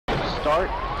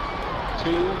Start,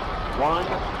 2, 1,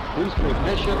 booster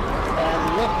ignition,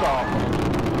 and liftoff.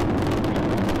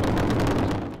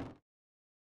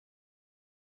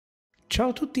 Ciao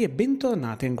a tutti e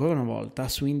bentornati ancora una volta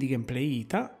su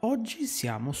IndieGameplayITA. Oggi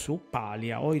siamo su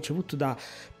Palia. Ho ricevuto da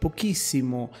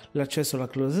pochissimo l'accesso alla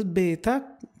closed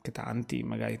beta, che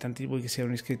magari tanti di voi che si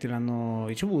erano iscritti l'hanno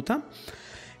ricevuta,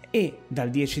 e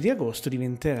dal 10 di agosto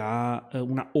diventerà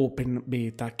una open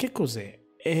beta. Che cos'è?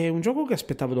 È un gioco che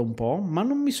aspettavo da un po', ma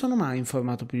non mi sono mai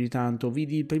informato più di tanto.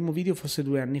 Vidi il primo video forse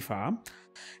 2 anni fa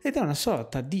ed è una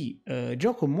sorta di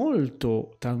gioco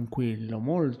molto tranquillo,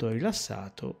 molto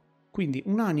rilassato. Quindi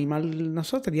una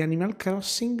sorta di Animal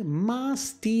Crossing ma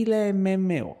stile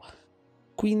MMO,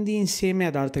 quindi insieme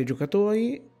ad altri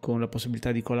giocatori con la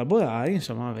possibilità di collaborare,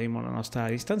 insomma avremo la nostra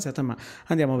area istanziata, ma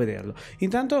andiamo a vederlo.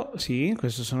 Intanto sì,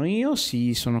 questo sono io,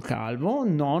 sì sono calvo,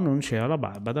 no non c'era la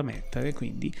barba da mettere,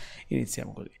 quindi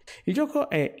iniziamo così. Il gioco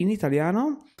è in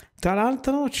italiano, tra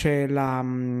l'altro c'è la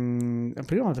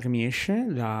prima volta che mi esce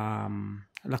la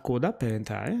coda per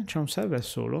entrare, c'è un server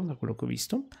solo da quello che ho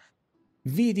visto.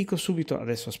 Vi dico subito,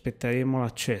 adesso aspetteremo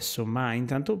l'accesso, ma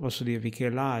intanto posso dirvi che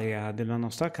l'area della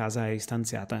nostra casa è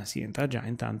istanziata, si entra già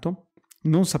intanto.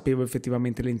 Non sapevo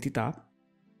effettivamente l'entità.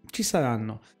 Ci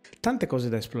saranno tante cose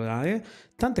da esplorare,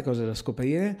 tante cose da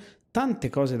scoprire, tante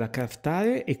cose da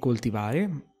craftare e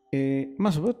coltivare, ma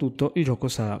soprattutto il gioco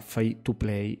sarà free to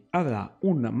play. Avrà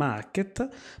un market,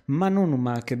 ma non un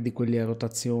market di quelli a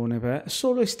rotazione,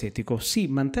 solo estetico. Si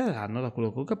manterranno, da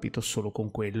quello che ho capito, solo con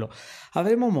quello.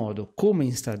 Avremo modo, come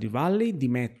in Stardew Valley, di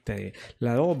mettere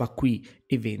la roba qui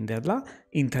e venderla.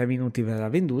 In 3 minuti verrà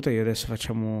venduta. Io adesso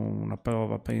facciamo una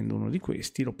prova, prendo uno di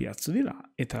questi, lo piazzo di là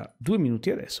e tra 2 minuti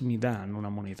adesso mi daranno una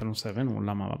moneta. Non serve a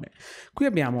nulla, ma vabbè. Qui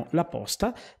abbiamo la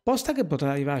posta che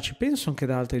potrà arrivarci penso anche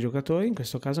da altri giocatori. In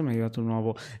questo caso mi è arrivato un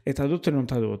nuovo, è tradotto e non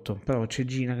tradotto, però c'è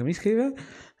Gina che mi scrive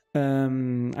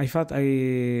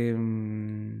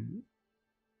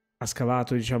ha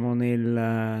scavato, diciamo,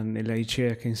 nella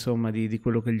ricerca, insomma, di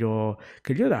quello che gli ho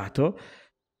dato,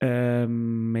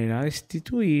 me la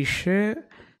restituisce.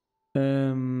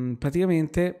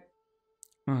 Praticamente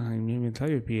il mio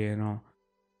inventario è pieno,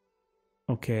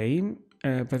 ok.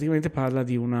 Praticamente parla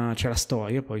di c'è la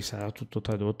storia, poi sarà tutto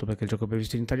tradotto perché il gioco è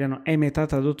previsto in italiano, è metà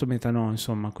tradotto metà no,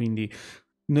 insomma, quindi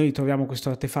noi troviamo questo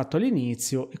artefatto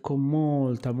all'inizio e con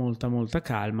molta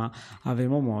calma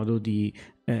avremo modo di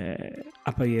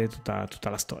aprire tutta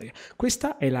la storia.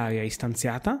 Questa è l'area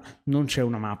istanziata, non c'è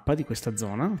una mappa di questa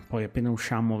zona, poi appena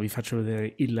usciamo vi faccio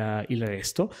vedere il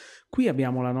resto. Qui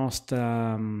abbiamo la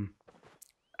nostra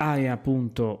area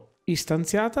appunto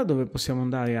istanziata dove possiamo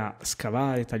andare a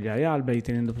scavare, tagliare alberi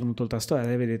tenendo premuto il tasto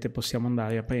R. Vedete, possiamo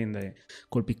andare a prendere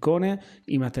col piccone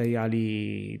i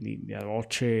materiali di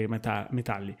rocce,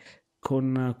 metalli.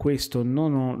 Con questo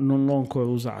non l'ho ancora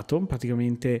usato,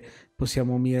 praticamente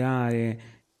possiamo mirare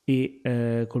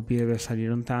e colpire bersagli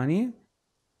lontani,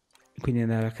 quindi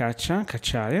andare a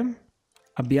cacciare.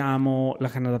 Abbiamo la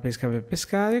canna da pesca per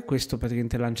pescare, questo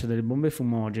praticamente lancia delle bombe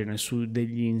fumogene su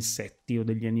degli insetti o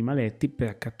degli animaletti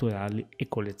per catturarli e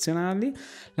collezionarli,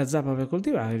 la zappa per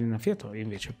coltivare, l'innaffiatoio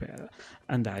invece per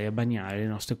andare a bagnare le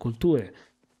nostre colture.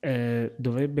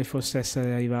 Dovrebbe forse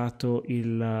essere arrivato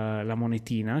la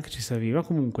monetina che ci serviva.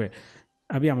 Comunque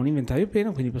abbiamo un inventario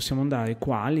pieno, quindi possiamo andare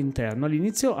qua all'interno.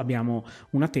 All'inizio abbiamo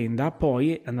una tenda,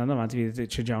 poi andando avanti vedete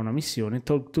c'è già una missione,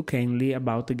 talk to Kenley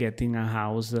about getting a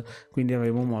house, quindi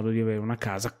avremo modo di avere una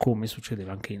casa come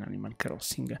succedeva anche in Animal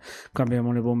Crossing. Qua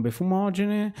abbiamo le bombe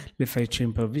fumogene, le frecce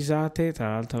improvvisate,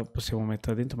 tra l'altro possiamo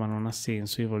mettere dentro ma non ha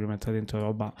senso, io voglio mettere dentro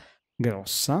roba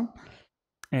grossa.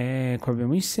 Qua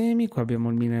abbiamo i semi, qua abbiamo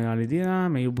il minerale di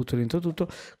rame, io butto dentro tutto.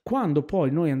 Quando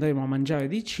poi noi andremo a mangiare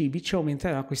dei cibi ci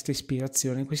aumenterà questa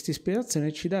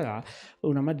ispirazione ci darà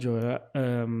una maggiore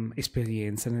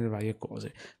esperienza nelle varie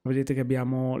cose. Vedete che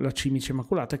abbiamo la cimice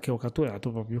immacolata che ho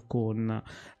catturato proprio con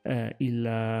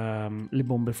le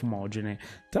bombe fumogene.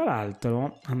 Tra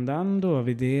l'altro, andando a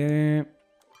vedere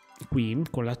qui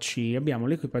con la C abbiamo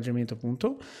l'equipaggiamento,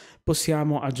 appunto,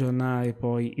 possiamo aggiornare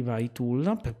poi i vari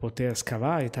tool per poter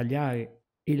scavare, tagliare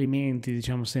elementi,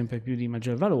 diciamo, sempre più di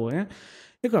maggior valore.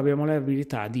 E qua abbiamo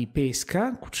l'abilità di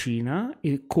pesca, cucina,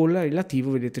 e con la relativo,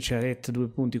 vedete c'è Ret 2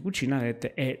 punti cucina. Ret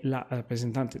è la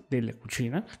rappresentante delle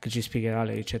cucine che ci spiegherà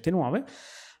le ricette nuove.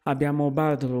 Abbiamo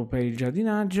Bardro per il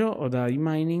giardinaggio, o da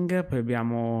mining, poi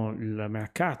abbiamo il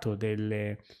mercato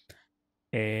del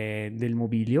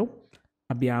mobilio.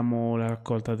 Abbiamo la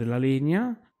raccolta della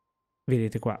legna,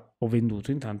 vedete qua ho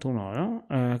venduto intanto un oro,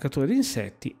 cattura di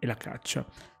insetti e la caccia.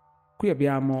 qui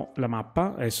abbiamo la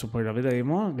mappa, adesso poi la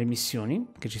vedremo, le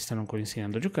missioni che ci stanno ancora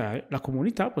insegnando a giocare, la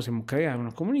comunità, possiamo creare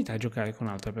una comunità e giocare con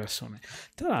altre persone.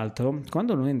 Tra l'altro,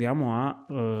 quando noi andiamo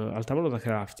al tavolo da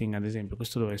crafting, ad esempio,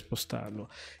 questo dovrei spostarlo,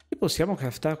 e possiamo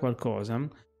craftare qualcosa,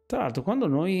 tra l'altro quando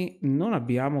noi non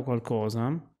abbiamo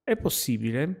qualcosa, è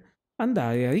possibile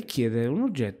andare a richiedere un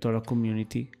oggetto alla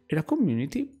community e la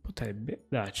community potrebbe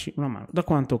darci una mano, da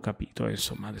quanto ho capito,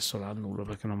 insomma adesso la annullo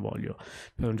perché non voglio,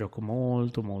 per un gioco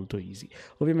molto molto easy.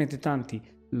 Ovviamente tanti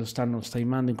lo stanno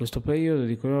streamando in questo periodo,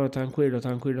 dicono tranquillo,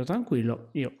 tranquillo, tranquillo,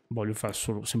 io voglio far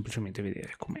solo semplicemente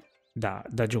vedere com'è da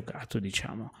giocato,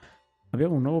 diciamo.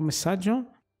 Abbiamo un nuovo messaggio,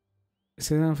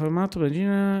 siete informato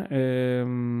Regina?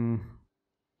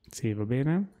 Sì, va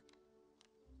bene.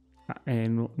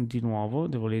 Di nuovo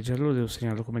devo leggerlo, devo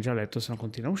segnarlo come già letto, se no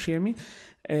continua a uscirmi.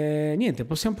 Niente,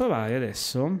 possiamo provare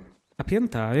adesso a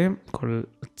piantare col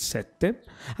 7.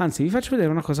 Anzi, vi faccio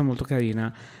vedere una cosa molto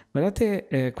carina.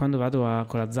 Guardate, quando vado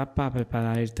con la zappa a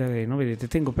preparare il terreno, vedete,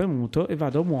 tengo premuto e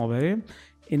vado a muovere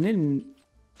e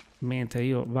mentre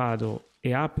io vado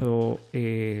e apro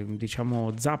e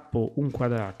diciamo zappo un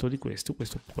quadrato di questo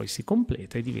poi si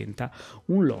completa e diventa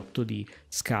un lotto di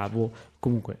scavo.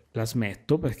 Comunque la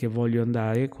smetto perché voglio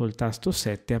andare col tasto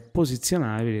 7 a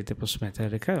posizionare, vedete, posso mettere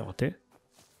le carote,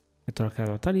 metto la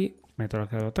carota lì, metto la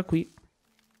carota qui,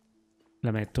 la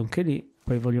metto anche lì,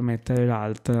 poi voglio mettere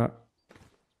l'altra,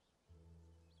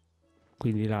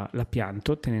 quindi la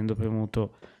pianto tenendo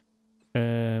premuto,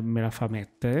 me la fa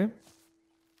mettere.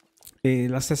 E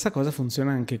la stessa cosa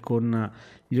funziona anche con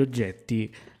gli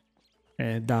oggetti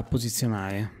da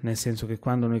posizionare, nel senso che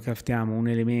quando noi craftiamo un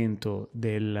elemento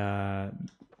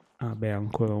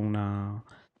ancora una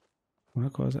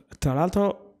cosa. Tra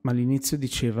l'altro all'inizio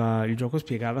diceva, il gioco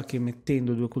spiegava che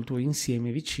mettendo due culture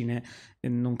insieme vicine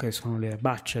non crescono le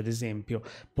erbacce, ad esempio.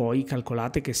 Poi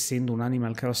calcolate che essendo un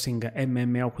Animal Crossing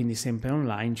MMO, quindi sempre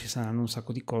online, ci saranno un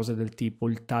sacco di cose del tipo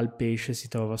il tal pesce si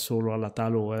trova solo alla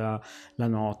tal ora, la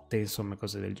notte, insomma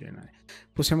cose del genere.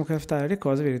 Possiamo craftare le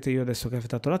cose, vedete io adesso ho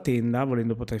craftato la tenda,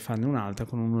 volendo potrei farne un'altra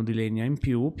con uno di legna in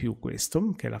più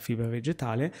questo, che è la fibra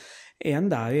vegetale, e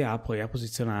andare poi a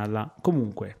posizionarla.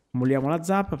 Comunque, molliamo la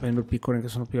zappa, prendo il piccone che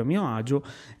sono più a mio agio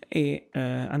e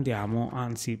andiamo,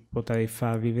 anzi potrei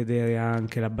farvi vedere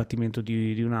anche l'abbattimento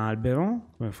di un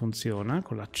albero, come funziona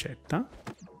con l'accetta,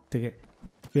 perché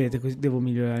vedete devo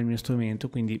migliorare il mio strumento,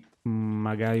 quindi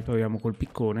magari proviamo col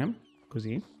piccone,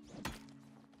 così.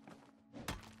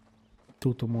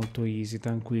 Tutto molto easy,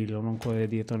 tranquillo, non corre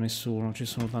dietro a nessuno, ci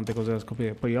sono tante cose da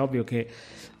scoprire. Poi è ovvio che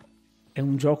è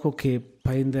un gioco che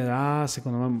prenderà,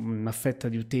 secondo me, una fetta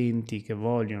di utenti che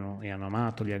vogliono e hanno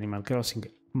amato gli Animal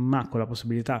Crossing, ma con la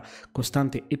possibilità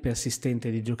costante e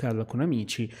persistente di giocarlo con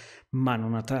amici, ma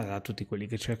non attrarrà tutti quelli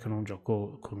che cercano un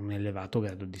gioco con un elevato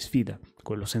grado di sfida,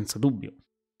 quello senza dubbio.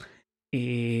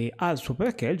 E ha il suo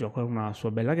perché, il gioco ha una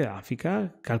sua bella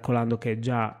grafica, calcolando che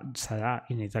già sarà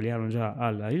in italiano già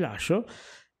al rilascio.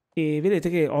 E vedete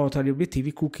che ho tra gli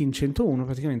obiettivi Cooking 101,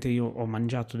 praticamente io ho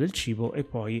mangiato del cibo e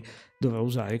poi dovrò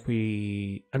usare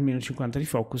quei almeno 50 di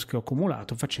focus che ho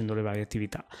accumulato facendo le varie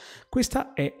attività.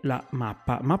 Questa è la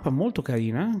mappa molto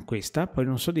carina questa, poi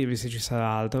non so dirvi se ci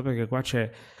sarà altro perché qua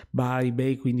c'è bar,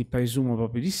 eBay, quindi presumo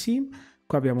proprio di sì.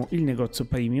 Qua abbiamo il negozio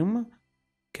premium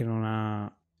che non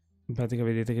ha, in pratica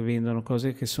vedete che vendono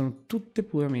cose che sono tutte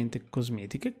puramente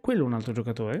cosmetiche, quello è un altro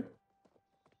giocatore.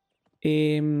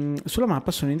 E sulla mappa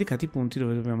sono indicati i punti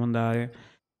dove dobbiamo andare.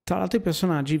 Tra l'altro i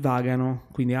personaggi vagano,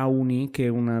 quindi Auni, che è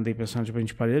uno dei personaggi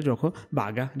principali del gioco,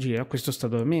 vaga, gira, questo sta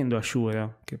dormendo,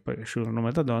 Ashura, che poi Ashura è un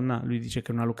nome da donna, lui dice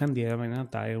che è una locandiera, ma in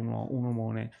realtà è un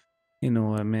omone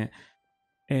enorme.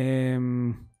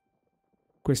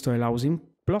 Questo è l'housing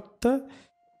plot.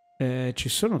 Ci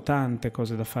sono tante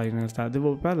cose da fare in realtà,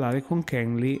 devo parlare con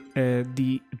Kenley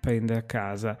di prendere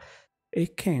casa.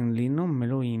 E Kenley non me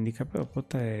lo indica, però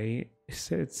potrei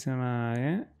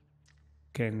selezionare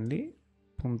Kenley,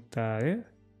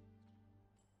 puntare,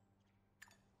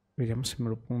 vediamo se me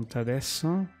lo punta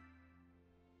adesso,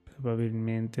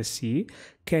 probabilmente sì.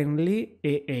 Kenley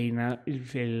e Einar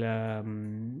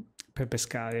per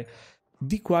pescare.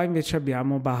 Di qua invece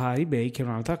abbiamo Bahari Bay, che è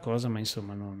un'altra cosa, ma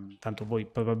insomma tanto voi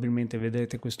probabilmente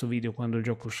vedrete questo video quando il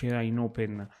gioco uscirà in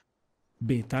open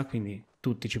beta, quindi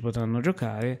tutti ci potranno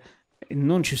giocare.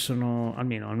 Non ci sono,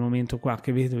 almeno al momento qua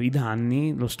che vedo, i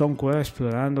danni, lo sto ancora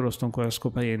esplorando, lo sto ancora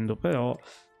scoprendo, però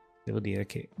devo dire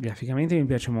che graficamente mi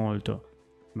piace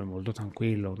molto, è molto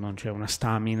tranquillo, non c'è una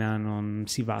stamina, non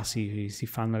si va, si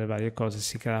fanno le varie cose,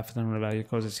 si craftano le varie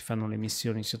cose, si fanno le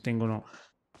missioni, si ottengono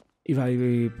i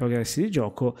vari progressi di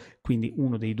gioco, quindi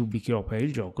uno dei dubbi che ho per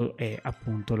il gioco è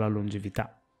appunto la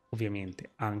longevità.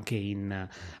 ovviamente anche in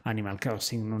Animal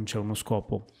Crossing non c'è uno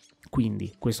scopo,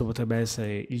 quindi questo potrebbe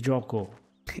essere il gioco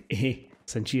e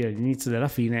sancire l'inizio della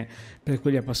fine per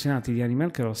quegli appassionati di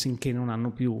Animal Crossing che non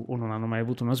hanno più o non hanno mai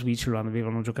avuto una Switch, lo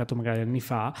avevano giocato magari anni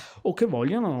fa, o che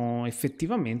vogliono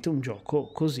effettivamente un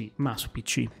gioco così, ma su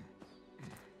PC.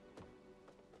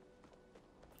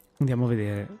 Andiamo a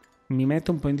vedere. Mi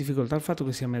mette un po' in difficoltà il fatto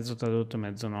che sia mezzo tradotto e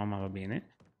mezzo no, ma va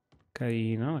bene.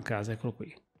 Carino, la casa, eccolo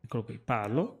qui. Eccolo qui,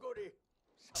 parlo.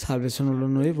 Salve, sono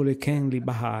l'onorevole Kenley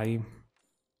Bahai,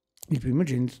 il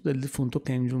primogenito del defunto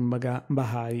Kenjun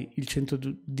Bahai, il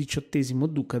 118esimo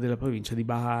duca della provincia di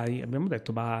Bahai. Abbiamo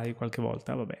detto Bahai qualche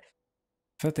volta, vabbè.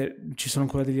 Ci sono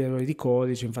ancora degli errori di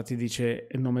codice, infatti dice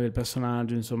il nome del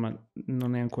personaggio, insomma,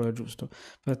 non è ancora giusto.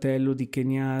 Fratello di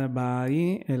Kenyara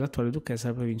Bahai è l'attuale duchessa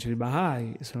della provincia di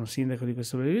Bahai. Sono sindaco di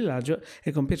questo bel villaggio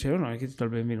e con piacere e onore che ti do il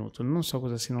benvenuto. Non so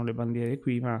cosa siano le bandiere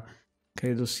qui, ma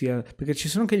credo sia... perché ci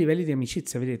sono anche livelli di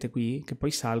amicizia, vedete qui, che poi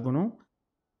salgono.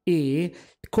 E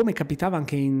come capitava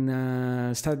anche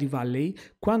in Stardew Valley,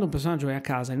 quando un personaggio è a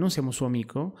casa e non siamo suo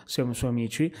amico, siamo suoi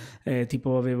amici,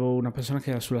 tipo avevo una persona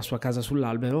che era sulla sua casa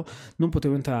sull'albero, non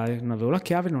potevo entrare, non avevo la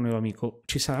chiave, non ero amico.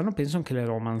 Ci saranno penso anche le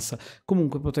romance,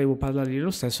 comunque potevo parlargli lo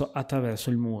stesso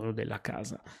attraverso il muro della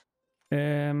casa.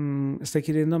 Stai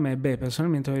chiedendo a me? Beh,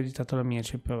 personalmente ho editato la mia,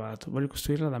 ci ho provato, voglio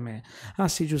costruirla da me. Ah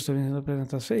sì, giusto, venendo per una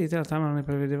trasferita, la trama non ne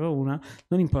prevedeva una,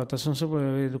 non importa, sono solo per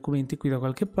avere documenti qui da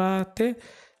qualche parte.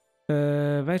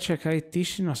 Vai a cercare i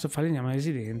tisci, il nostro falegname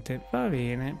residente. Va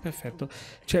bene, perfetto.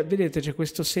 Cioè, vedete, c'è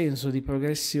questo senso di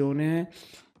progressione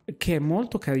che è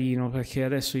molto carino, perché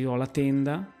adesso io ho la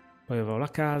tenda, poi avrò la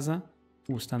casa.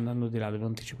 Sta andando di là, devo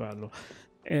anticiparlo.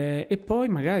 E poi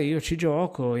magari io ci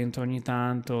gioco, entro ogni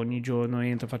tanto, ogni giorno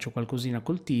entro, faccio qualcosina,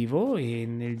 coltivo e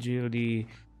nel giro di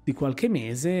qualche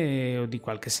mese o di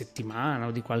qualche settimana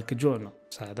o di qualche giorno,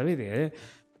 sarà da vedere,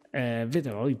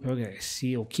 vedrò i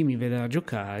progressi, o chi mi vedrà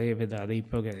giocare vedrà dei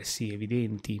progressi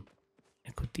evidenti.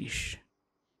 Ecco Tish.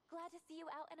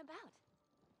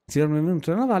 Ti do il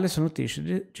benvenuto da Navale, sono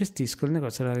Tish, gestisco il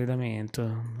negozio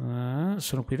dell'arredamento.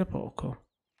 Sono qui da poco.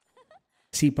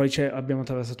 Sì, poi abbiamo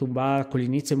attraversato un barco,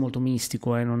 l'inizio è molto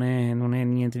mistico, non è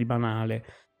niente di banale.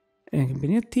 È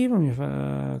impegnativo, mi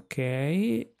fa... ok,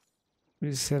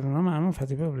 mi serve una mano,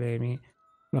 fate i problemi.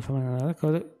 La fa mandare la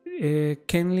cosa.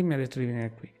 Kenley mi ha detto di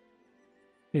venire qui.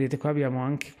 Vedete qua abbiamo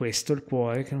anche questo, il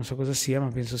cuore, che non so cosa sia, ma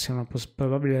penso sia una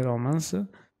probabile romance.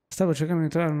 Stavo cercando di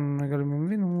trovare un regalo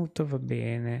benvenuto, va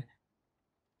bene.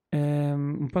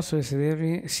 Un posto da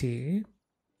sedervi? Sì.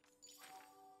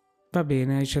 Va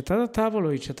bene, ricetta da tavolo,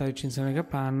 ricetta recinzione della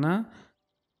capanna,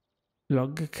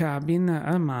 log cabin,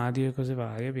 armadio e cose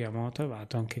varie. Abbiamo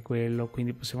trovato anche quello,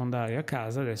 quindi possiamo andare a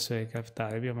casa adesso e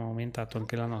craftare. Abbiamo aumentato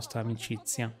anche la nostra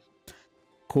amicizia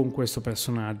con questo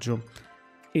personaggio.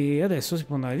 E adesso si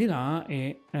può andare di là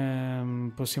e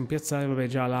possiamo piazzare, vabbè,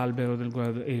 già l'albero del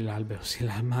guardaroba, sì,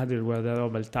 l'armadio del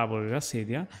guardaroba, il tavolo e la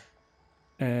sedia.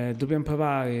 Dobbiamo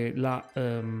provare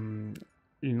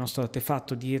il nostro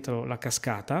artefatto dietro la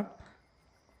cascata.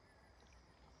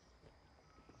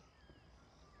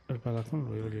 Per parlare con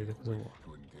lui, voglio vedere cosa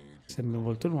vuole. Sembra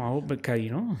molto nuovo, beh,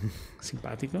 carino,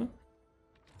 simpatico.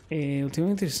 E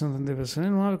ultimamente ci sono tante persone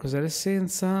nuove. Cos'è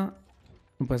l'essenza?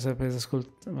 Non può essere presa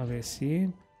ascoltata. Vabbè, sì.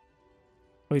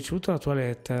 Ho ricevuto la tua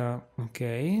lettera.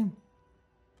 Ok.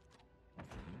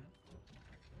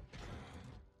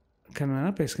 Canale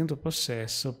da pesca in tuo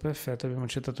possesso. Perfetto, abbiamo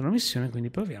accettato una missione, quindi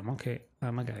proviamo anche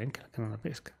magari anche la canale da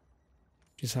pesca.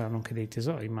 Ci saranno anche dei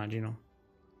tesori, immagino.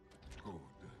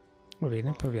 Va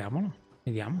bene, proviamolo.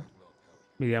 Vediamo.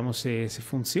 Vediamo se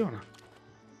funziona.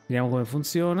 Vediamo come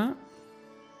funziona.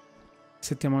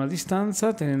 Settiamo la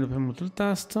distanza tenendo premuto il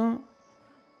tasto.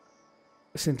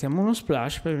 Sentiamo uno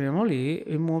splash, premiamo lì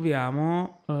e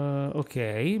muoviamo. Ok,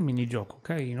 minigioco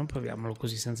carino. Proviamolo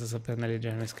così senza saperne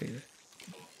leggere né scrivere.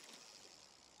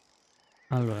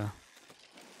 Allora.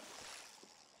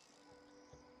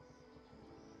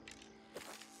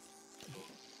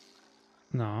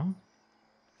 No.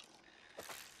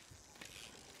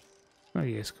 Non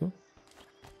riesco.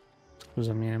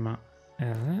 Scusami, ma...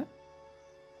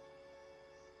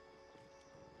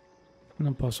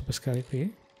 non posso pescare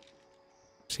qui?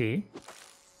 Sì.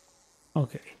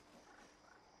 Ok.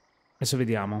 Adesso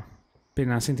vediamo.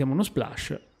 Appena sentiamo uno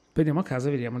splash, prendiamo a casa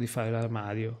e vediamo di fare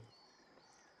l'armadio.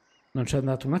 Non c'è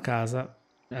andato una casa,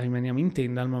 rimaniamo in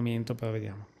tenda al momento, però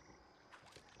vediamo.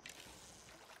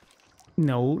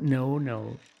 No, no,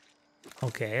 no.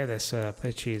 Ok, adesso era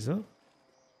preciso.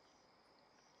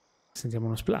 Sentiamo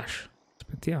uno splash.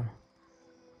 Aspettiamo.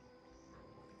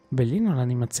 Bellino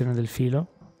l'animazione del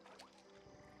filo.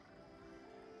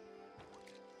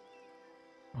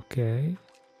 Ok.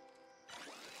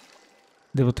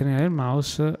 Devo tenere il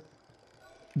mouse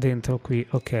dentro qui,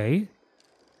 ok.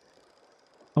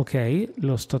 Ok,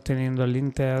 lo sto tenendo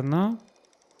all'interno.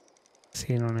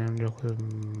 Sì, non è un gioco,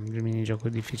 un minigioco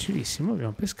difficilissimo.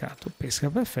 Abbiamo pescato, pesca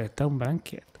perfetta, un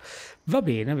banchetto. Va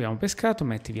bene, abbiamo pescato,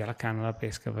 metti via la canna da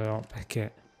pesca però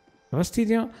perché fa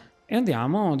fastidio. E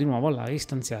andiamo di nuovo all'area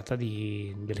istanziata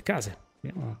delle case.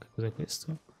 Vediamo che cos'è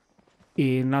questo.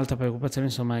 E un'altra preoccupazione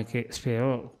insomma è che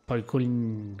spero poi con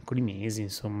i mesi,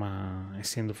 insomma,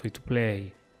 essendo free to play,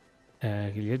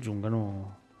 che gli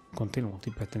aggiungano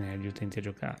contenuti per tenere gli utenti a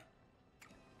giocare.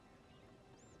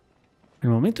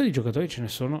 Nel momento di giocatori ce ne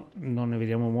sono, non ne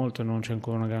vediamo molto, non c'è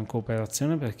ancora una gran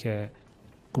cooperazione perché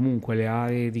comunque le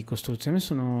aree di costruzione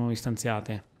sono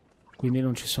istanziate, quindi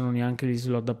non ci sono neanche gli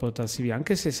slot da portarsi via,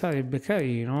 anche se sarebbe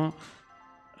carino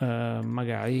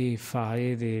magari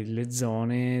fare delle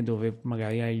zone dove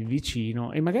magari hai il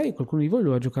vicino e magari qualcuno di voi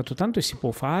lo ha giocato tanto e si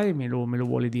può fare, me lo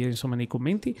vuole dire insomma nei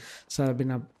commenti, sarà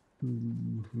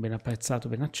ben apprezzato,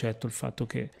 ben accetto il fatto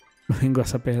che lo vengo a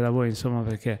sapere da voi insomma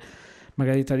perché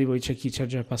magari tra di voi c'è chi ci ha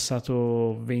già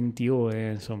passato 20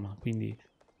 ore insomma, quindi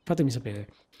fatemi sapere.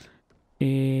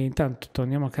 E intanto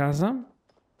torniamo a casa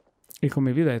e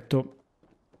come vi ho detto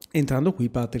entrando qui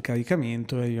parte il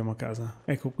caricamento e arriviamo a casa.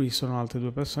 Ecco qui sono altre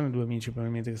due persone, due amici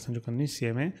probabilmente che stanno giocando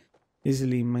insieme e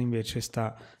Slim invece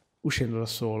sta uscendo da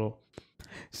solo.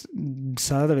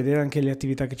 Sarà da vedere anche le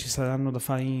attività che ci saranno da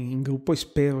fare in gruppo e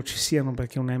spero ci siano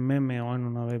perché un MMO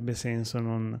non avrebbe senso.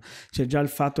 Cioè già il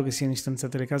fatto che siano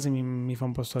istanziate le case mi fa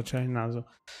un po' storcere il naso.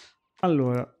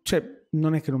 Allora, cioè,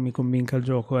 non è che non mi convinca il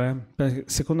gioco, perché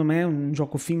secondo me è un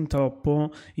gioco fin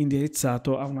troppo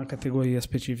indirizzato a una categoria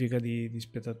specifica di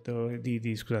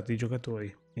spettatori, scusate, di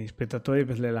giocatori, di spettatori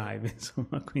per le live,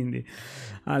 insomma, quindi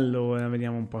allora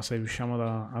vediamo un po' se riusciamo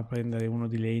a prendere uno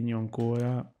di legno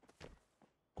ancora,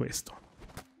 questo.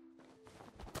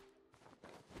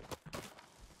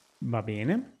 Va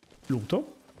bene,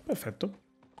 luto, perfetto.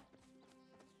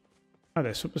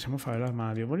 Adesso possiamo fare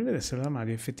l'armadio. Voglio vedere se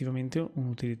l'armadio è effettivamente un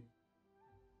utilità.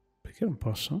 Perché non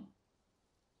posso?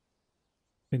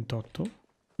 28?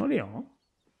 Non li ho?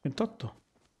 28?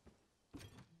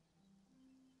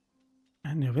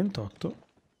 Ne ho 28.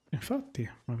 Infatti,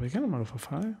 ma perché non me lo fa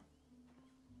fare?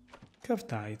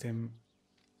 Craft item.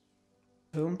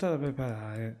 Pronta da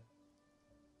preparare.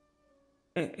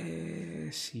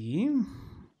 Sì.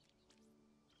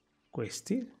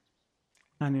 Questi?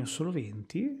 Ah, ne ho solo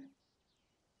 20?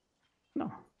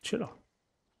 No, ce l'ho.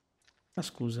 Ma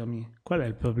scusami, qual è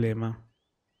il problema?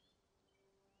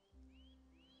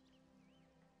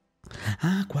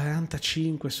 Ah,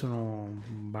 45 sono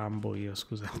un bambo io,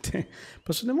 scusate.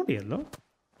 Posso demolirlo?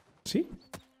 Sì?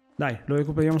 Dai, lo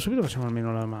recuperiamo subito, facciamo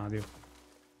almeno l'armadio.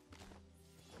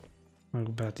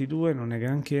 Recuperati due, non è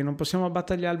granché, non possiamo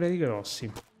abbattere gli alberi grossi.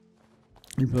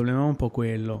 Il problema è un po'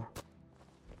 quello.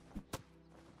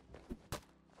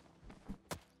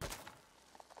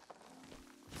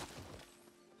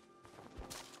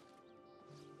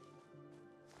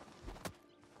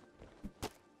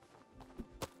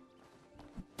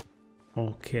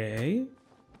 Ok.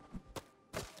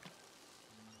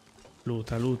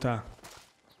 Luta, luta.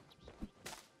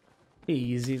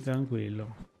 Easy,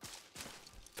 tranquillo.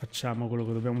 Facciamo quello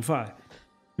che dobbiamo fare.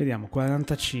 Vediamo,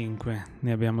 45,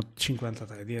 ne abbiamo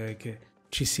 53, direi che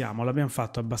ci siamo, l'abbiamo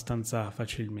fatto abbastanza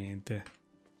facilmente.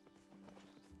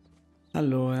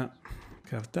 Allora,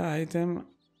 craft item.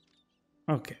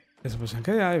 Ok, adesso possiamo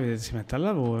creare, vedete si mette al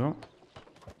lavoro.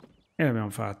 E l'abbiamo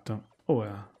fatto.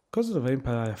 Ora, cosa dovrei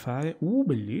imparare a fare?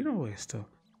 Bellino questo.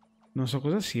 Non so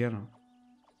cosa siano.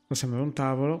 Qua sembra un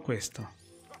tavolo, questo.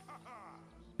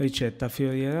 Ricetta,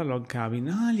 fioriera, log cabin.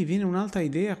 Ah, gli viene un'altra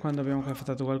idea quando abbiamo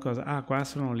craftato qualcosa. Ah, qua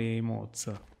sono le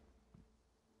emoz.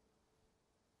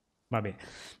 Vabbè.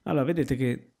 Allora, vedete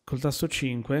che col tasto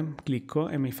 5 clicco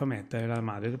e mi fa mettere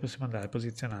l'armadio che possiamo andare a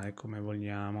posizionare come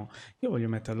vogliamo. Io voglio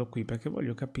metterlo qui perché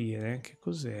voglio capire che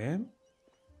cos'è,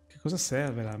 che cosa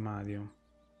serve l'armadio.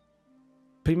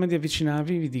 Prima di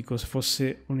avvicinarvi vi dico, se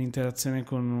fosse un'interazione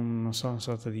con non so, una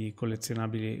sorta di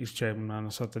collezionabili, cioè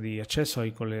una sorta di accesso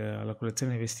alla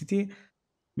collezione dei vestiti,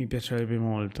 mi piacerebbe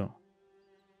molto.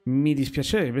 Mi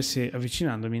dispiacerebbe se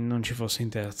avvicinandomi non ci fosse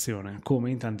interazione, come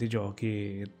in tanti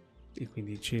giochi, e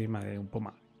quindi ci rimarrei un po'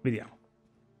 male. Vediamo.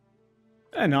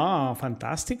 No,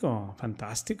 fantastico,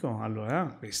 fantastico.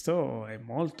 Allora, questo è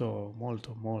molto,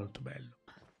 molto, molto bello.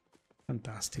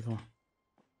 Fantastico.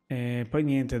 Poi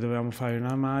niente, dovevamo fare un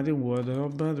armadio, un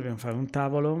wardrobe, dobbiamo fare un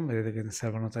tavolo, vedete che ne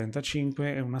servono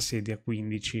 35 e una sedia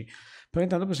 15. Poi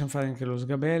intanto possiamo fare anche lo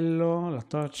sgabello, la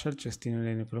torcia, il cestino in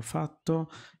legno che l'ho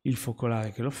fatto, il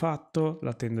focolare che l'ho fatto,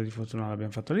 la tenda di fortuna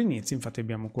l'abbiamo fatto all'inizio, infatti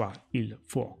abbiamo qua il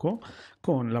fuoco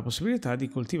con la possibilità di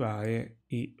coltivare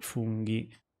i funghi.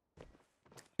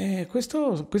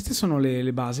 Queste sono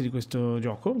le basi di questo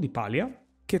gioco di Palia,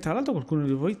 che tra l'altro qualcuno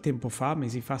di voi tempo fa,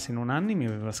 mesi fa, se non anni, mi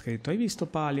aveva scritto: hai visto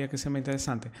Palia, che sembra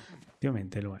interessante?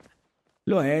 Effettivamente lo è.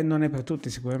 Lo è, non è per tutti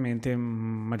sicuramente,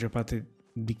 maggior parte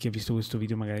di chi ha visto questo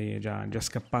video magari è già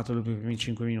scappato dopo i primi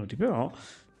 5 minuti, però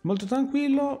molto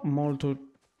tranquillo,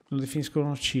 molto, lo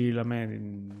definiscono chill, a me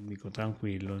dico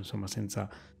tranquillo, insomma, senza,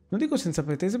 non dico senza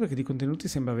pretese perché di contenuti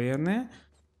sembra averne,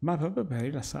 ma proprio per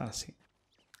rilassarsi.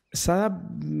 Sarà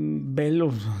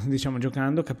bello, diciamo,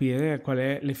 giocando, capire qual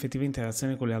è l'effettiva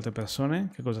interazione con le altre persone,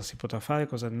 che cosa si potrà fare,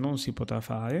 cosa non si potrà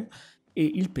fare, e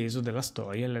il peso della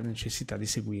storia e la necessità di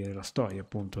seguire la storia,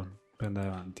 appunto, per andare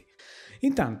avanti.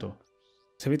 Intanto,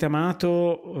 se avete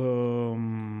amato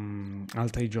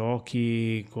altri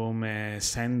giochi come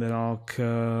Sandrock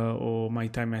o My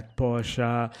Time at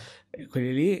Porsche,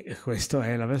 quelli lì, questa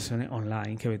è la versione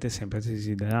online che avete sempre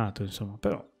desiderato, insomma,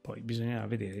 però poi bisognerà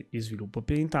vedere il sviluppo.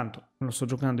 Per intanto lo sto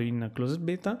giocando in closed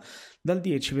beta, dal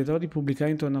 10 vedrò di pubblicare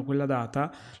intorno a quella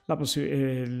data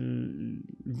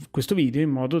questo video in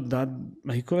modo da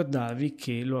ricordarvi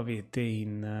che lo avete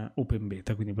in open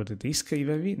beta, quindi potete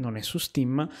iscrivervi, non è su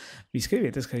Steam, vi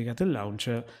iscrivete, scaricate il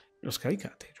launcher, lo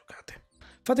scaricate e giocate.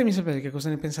 Fatemi sapere che cosa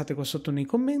ne pensate qua sotto nei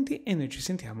commenti e noi ci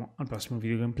sentiamo al prossimo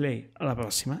video gameplay. Alla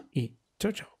prossima e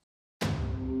ciao ciao!